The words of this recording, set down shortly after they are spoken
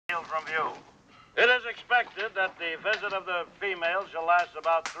concealed from view. It is expected that the visit of the female shall last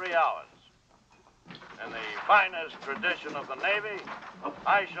about 3 hours. In the finest tradition of the Navy,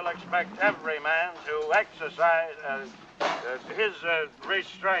 I shall expect every man to exercise his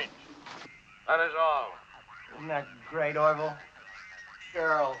restraint. That is all. Isn't that great, Orville?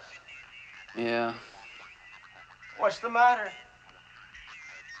 Girls. Yeah. What's the matter?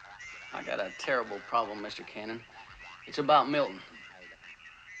 I got a terrible problem, Mr. Cannon. It's about Milton.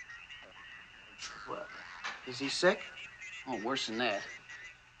 What? Is he sick? Oh, worse than that.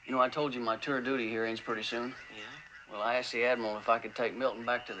 You know, I told you my tour of duty here ends pretty soon. Yeah? Well, I asked the Admiral if I could take Milton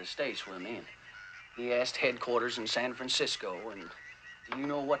back to the States with me, and he asked headquarters in San Francisco, and do you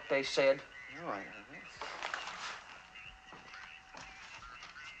know what they said? No, I haven't.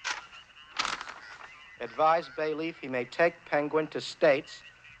 Advise Bayleaf he may take Penguin to States,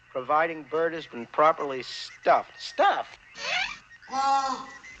 providing bird has been properly stuffed. Stuffed?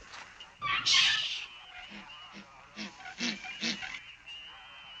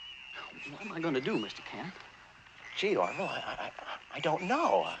 What am I going to do, Mr. Cannon? Gee, Orville, I don't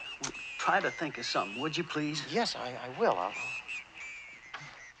know. Well, try to think of something, would you, please? Yes, I will.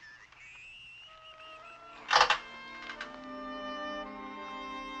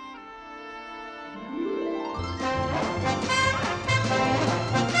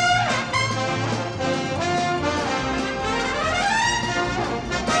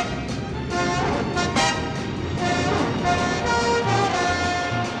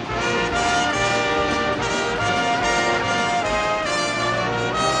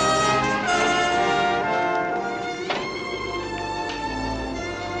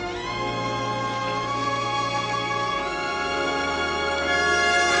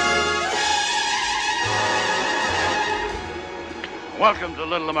 Welcome to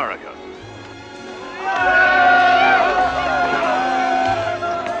Little America.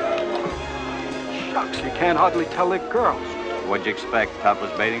 Shucks, you can't hardly tell they're girls. What'd you expect,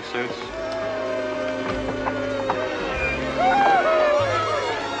 topless bathing suits?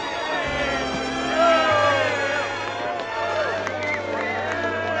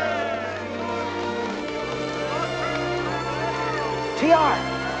 TR!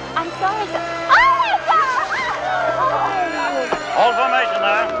 I'm sorry, sir. Oh, my God! All formation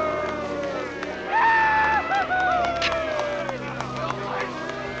there.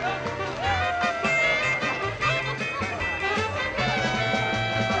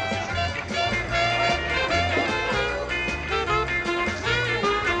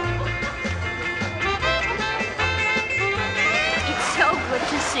 It's so good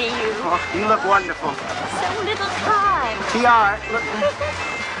to see you. Oh, you look wonderful. So little time. TR, look.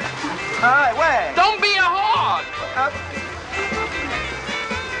 All right, wait. Don't be a hog!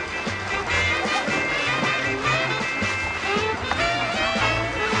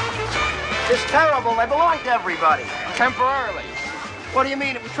 It's terrible. They belong to everybody. Temporarily. What do you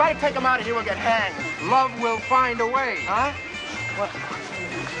mean? If we try to take them out of here, we'll get hanged. Love will find a way. Huh? What?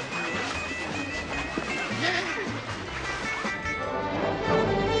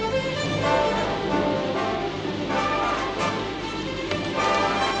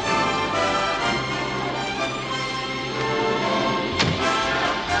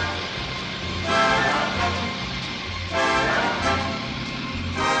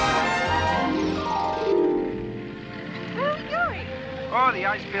 Oh, the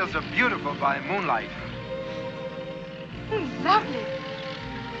ice fields are beautiful by moonlight. Lovely.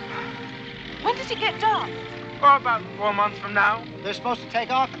 When does it get dark? Oh, about 4 months from now. They're supposed to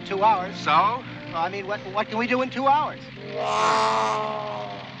take off in 2 hours. So? I mean, what can we do in 2 hours?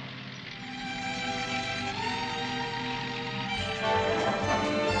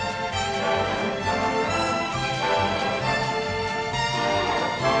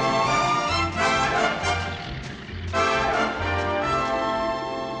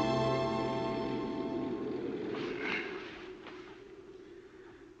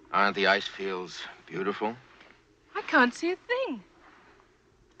 Aren't the ice fields beautiful? I can't see a thing.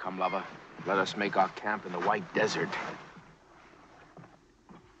 Come, lover. Let us make our camp in the White Desert.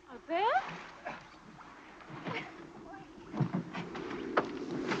 Out there?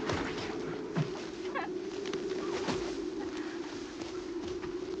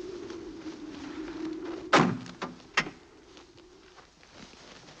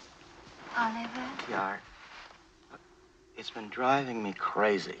 Oliver? TR, it's been driving me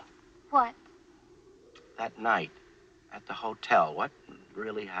crazy. What? That night at the hotel, what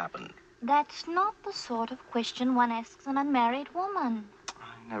really happened? That's not the sort of question one asks an unmarried woman.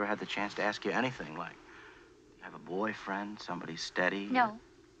 I never had the chance to ask you anything like, you have a boyfriend, somebody steady? No.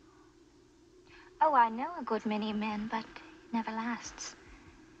 Oh, I know a good many men, but it never lasts.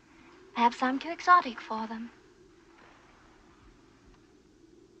 Perhaps I'm too exotic for them.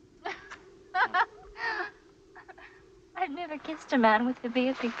 I've never kissed a man with a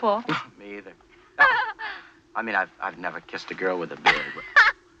beard before. Me either. I mean, I've never kissed a girl with a beard.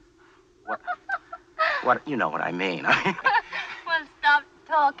 What? You know what I mean. Well, stop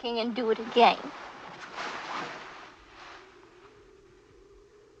talking and do it again.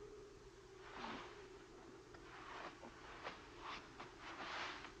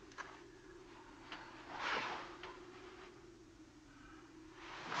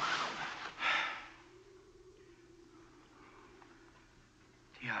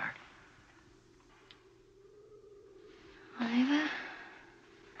 Dear. Oliver?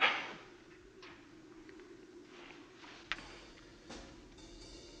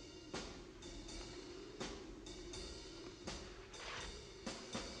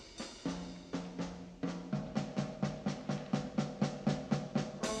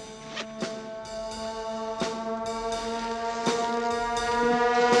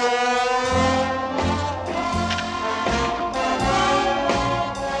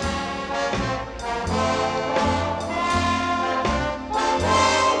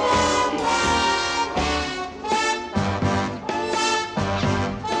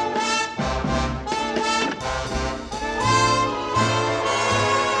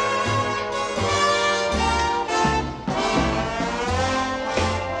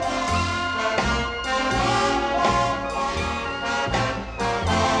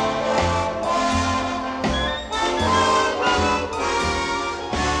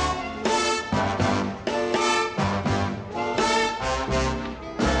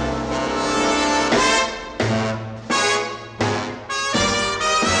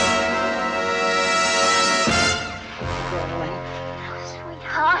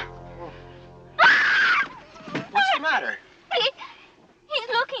 Sweetheart. What's the matter? He's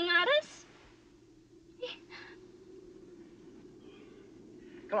looking at us.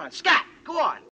 Come on, scat. Go on.